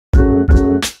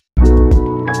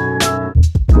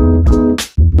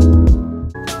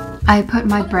I put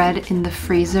my bread in the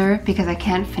freezer because I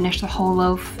can't finish the whole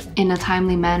loaf in a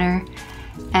timely manner.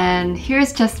 And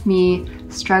here's just me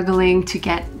struggling to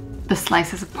get the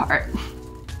slices apart.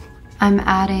 I'm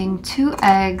adding 2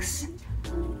 eggs,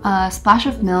 a splash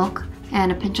of milk,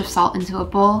 and a pinch of salt into a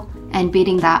bowl and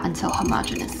beating that until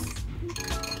homogeneous.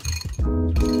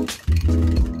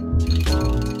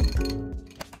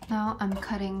 Now I'm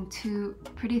cutting 2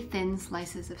 pretty thin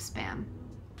slices of Spam.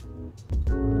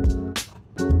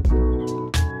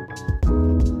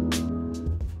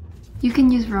 You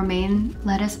can use romaine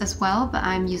lettuce as well, but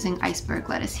I'm using iceberg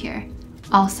lettuce here.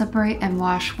 I'll separate and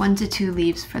wash 1 to 2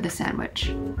 leaves for the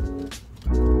sandwich.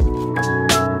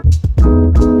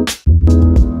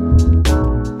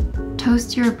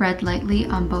 Toast your bread lightly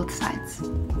on both sides.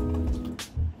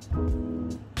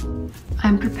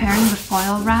 I'm preparing the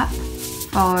foil wrap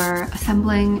for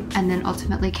assembling and then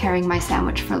ultimately carrying my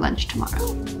sandwich for lunch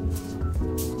tomorrow.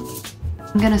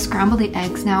 I'm gonna scramble the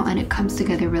eggs now and it comes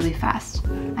together really fast.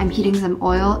 I'm heating some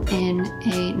oil in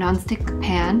a non-stick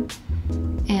pan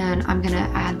and I'm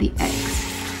gonna add the eggs.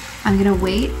 I'm gonna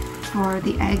wait for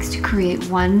the eggs to create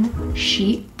 1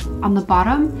 sheet on the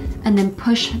bottom and then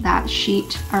push that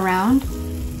sheet around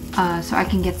so I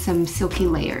can get some silky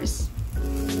layers.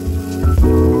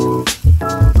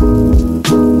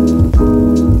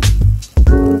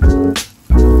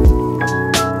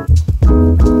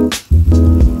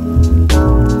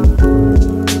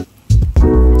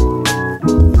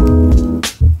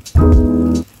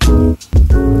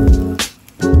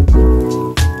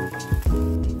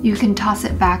 You can toss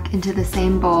it back into the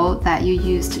same bowl that you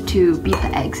used to beat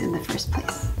the eggs in the first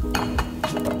place.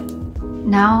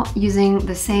 Now, using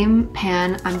the same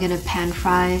pan, I'm gonna pan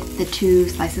fry the 2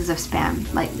 slices of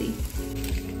Spam lightly.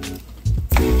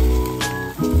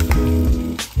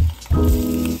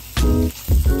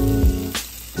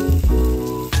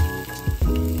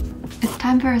 It's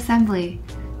time for assembly.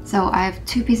 So I have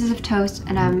 2 pieces of toast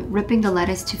and I'm ripping the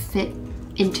lettuce to fit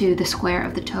into the square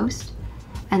of the toast.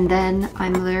 And then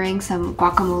I'm layering some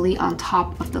guacamole on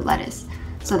top of the lettuce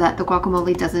so that the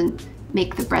guacamole doesn't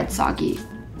make the bread soggy.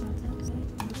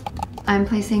 I'm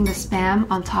placing the Spam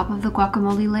on top of the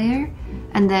guacamole layer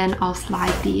and then I'll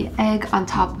slide the egg on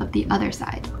top of the other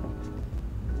side.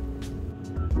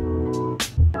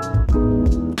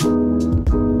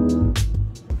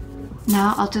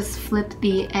 Now I'll just flip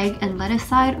the egg and lettuce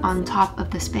side on top of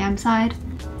the Spam side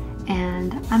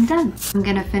and I'm done. I'm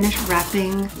gonna finish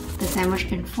wrapping the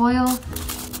sandwich in foil,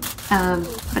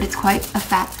 but it's quite a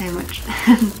fat sandwich.